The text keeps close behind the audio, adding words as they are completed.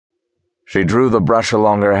She drew the brush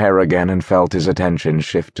along her hair again and felt his attention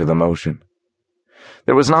shift to the motion.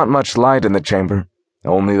 There was not much light in the chamber,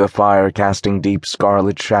 only the fire casting deep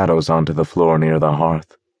scarlet shadows onto the floor near the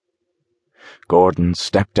hearth. Gordon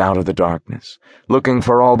stepped out of the darkness, looking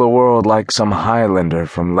for all the world like some Highlander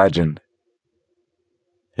from legend.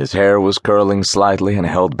 His hair was curling slightly and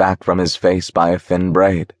held back from his face by a thin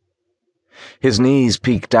braid. His knees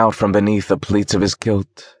peeked out from beneath the pleats of his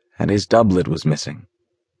kilt, and his doublet was missing.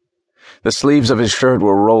 The sleeves of his shirt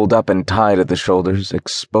were rolled up and tied at the shoulders,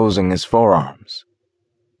 exposing his forearms.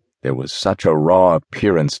 There was such a raw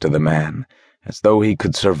appearance to the man, as though he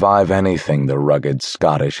could survive anything the rugged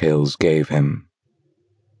Scottish hills gave him.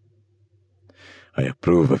 "I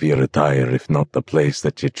approve of your attire, if not the place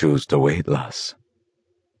that you choose to wait, lass."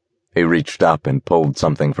 He reached up and pulled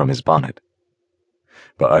something from his bonnet.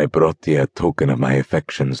 "But I brought you a token of my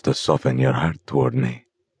affections to soften your heart toward me."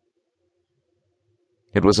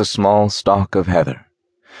 It was a small stalk of heather,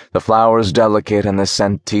 the flowers delicate and the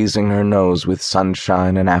scent teasing her nose with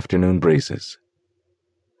sunshine and afternoon breezes.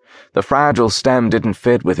 The fragile stem didn't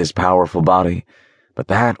fit with his powerful body, but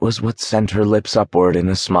that was what sent her lips upward in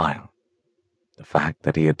a smile. The fact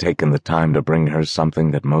that he had taken the time to bring her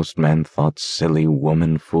something that most men thought silly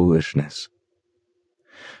woman foolishness.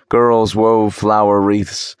 Girls wove flower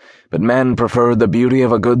wreaths, but men preferred the beauty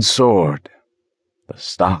of a good sword. The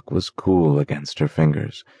stock was cool against her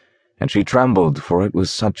fingers, and she trembled, for it was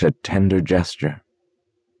such a tender gesture,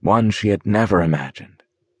 one she had never imagined.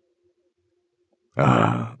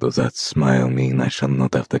 "Ah, does that smile mean I shall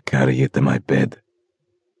not have to carry it to my bed?"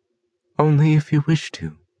 "Only if you wish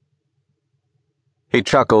to." He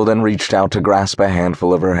chuckled and reached out to grasp a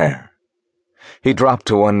handful of her hair. He dropped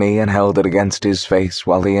to one knee and held it against his face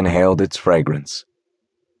while he inhaled its fragrance.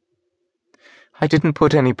 "I didn't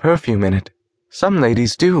put any perfume in it. Some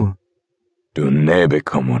ladies do." "Do nae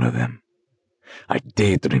become one of them. I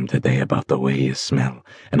daydreamed today about the way you smell,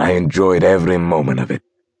 and I enjoyed every moment of it,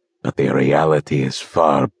 but the reality is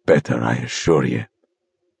far better, I assure you."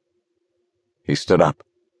 He stood up.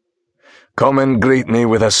 "Come and greet me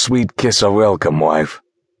with a sweet kiss of welcome, wife."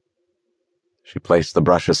 She placed the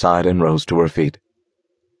brush aside and rose to her feet.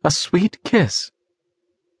 "A sweet kiss?"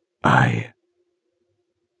 "Aye."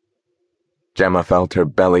 Gemma felt her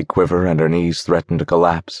belly quiver and her knees threaten to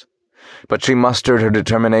collapse, but she mustered her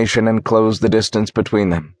determination and closed the distance between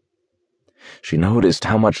them. She noticed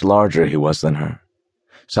how much larger he was than her.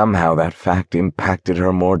 Somehow that fact impacted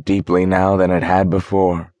her more deeply now than it had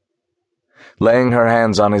before. Laying her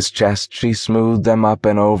hands on his chest, she smoothed them up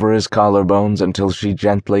and over his collarbones until she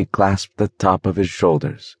gently clasped the top of his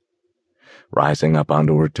shoulders. Rising up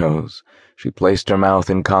onto her toes, she placed her mouth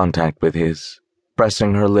in contact with his,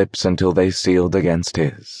 pressing her lips until they sealed against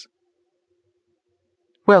his.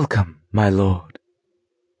 "Welcome, my lord."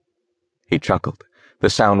 He chuckled, the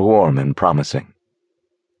sound warm and promising.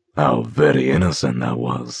 "How very innocent that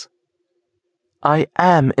was." "I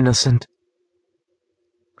am innocent."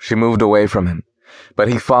 She moved away from him, but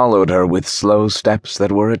he followed her with slow steps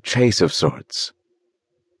that were a chase of sorts.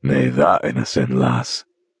 "Nae that innocent, lass."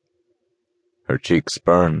 Her cheeks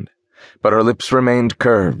burned, but her lips remained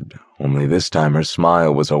curved, only this time her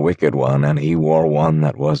smile was a wicked one and he wore one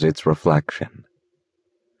that was its reflection.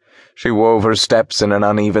 She wove her steps in an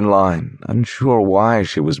uneven line, unsure why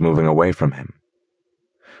she was moving away from him.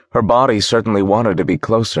 Her body certainly wanted to be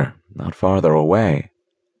closer, not farther away.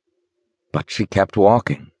 But she kept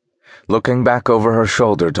walking, looking back over her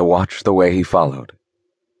shoulder to watch the way he followed.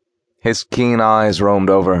 His keen eyes roamed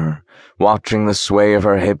over her, watching the sway of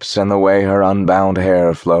her hips and the way her unbound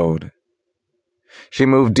hair flowed. She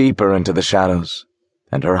moved deeper into the shadows,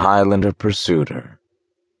 and her Highlander pursued her.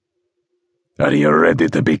 "Are you ready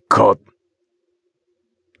to be caught?"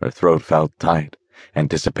 Her throat felt tight,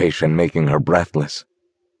 anticipation making her breathless.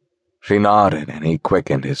 She nodded, and he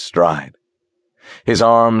quickened his stride. His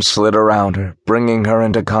arms slid around her, bringing her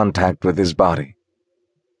into contact with his body.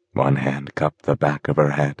 One hand cupped the back of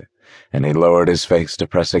her head, and he lowered his face to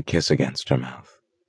press a kiss against her mouth.